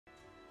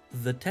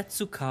The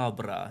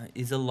Tetsucabra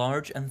is a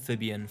large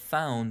amphibian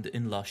found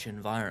in lush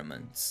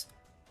environments.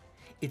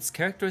 Its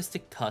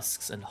characteristic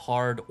tusks and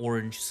hard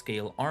orange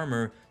scale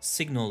armor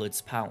signal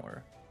its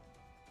power.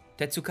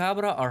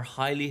 Tetsucabra are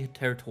highly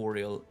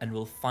territorial and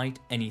will fight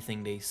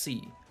anything they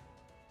see.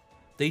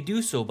 They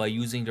do so by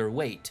using their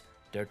weight,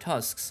 their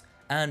tusks,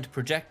 and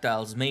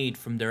projectiles made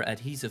from their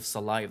adhesive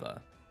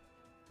saliva.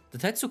 The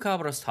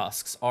Tetsucabra's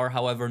tusks are,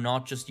 however,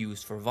 not just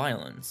used for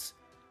violence.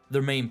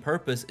 Their main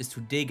purpose is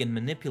to dig and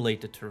manipulate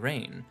the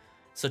terrain,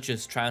 such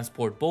as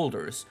transport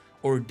boulders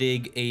or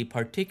dig a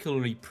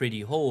particularly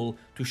pretty hole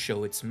to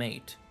show its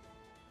mate.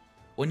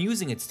 When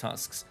using its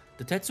tusks,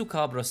 the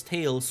Tetsucabra's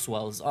tail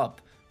swells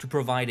up to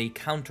provide a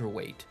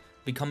counterweight,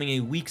 becoming a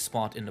weak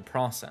spot in the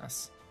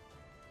process.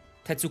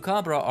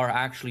 Tetsucabra are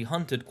actually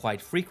hunted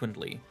quite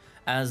frequently,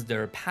 as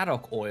their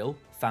paddock oil,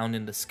 found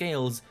in the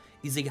scales,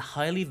 is a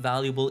highly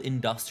valuable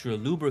industrial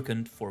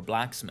lubricant for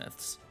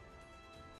blacksmiths.